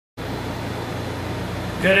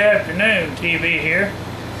Good afternoon, TV here.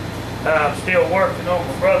 I'm still working on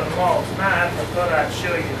my brother-in-law's knife. I thought I'd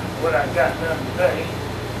show you what I got done today.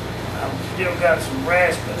 I've still got some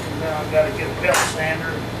rasping, and now I've got to get a belt sander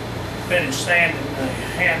and finish sanding the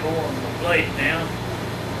handle and the blade down.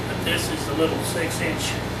 But this is the little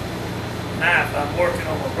 6-inch knife. I'm working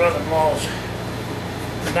on my brother-in-law's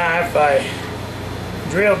knife. I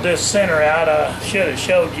drilled this center out. I should have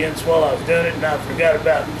showed you while I was doing it, and I forgot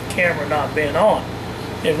about the camera not being on.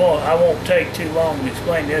 I won't take too long to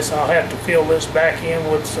explain this. I'll have to fill this back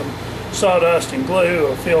in with some sawdust and glue,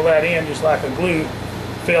 or fill that in just like a glue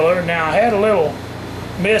filler. Now, I had a little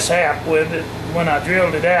mishap with it when I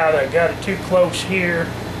drilled it out. I got it too close here,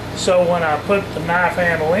 so when I put the knife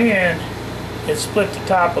handle in, it split the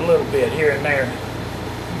top a little bit here and there.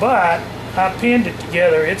 But I pinned it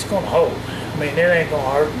together. It's going to hold. I mean, it ain't going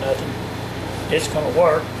to hurt nothing. It's going to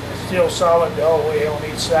work. It's still solid all the way on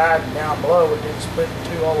each side, and down below it didn't split in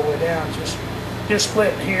two all the way down. Just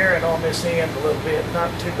splitting here and on this end a little bit. Not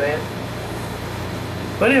too bad.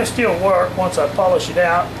 But it'll still work once I polish it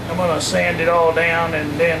out. I'm going to sand it all down,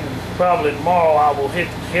 and then probably tomorrow I will hit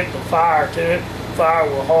the fire to it. The fire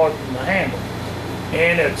will harden the handle.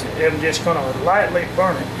 And I'm just going to lightly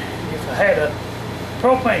burn it. If I had a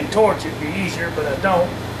propane torch, it'd be easier, but I don't.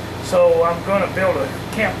 So I'm going to build a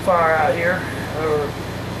campfire out here, or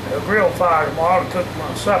a grill fire tomorrow to cook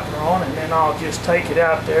my supper on, and then I'll just take it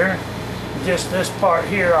out there. Just this part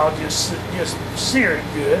here, I'll just sear it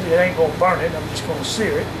good. It ain't going to burn it. I'm just going to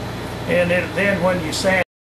sear it. And then when you sand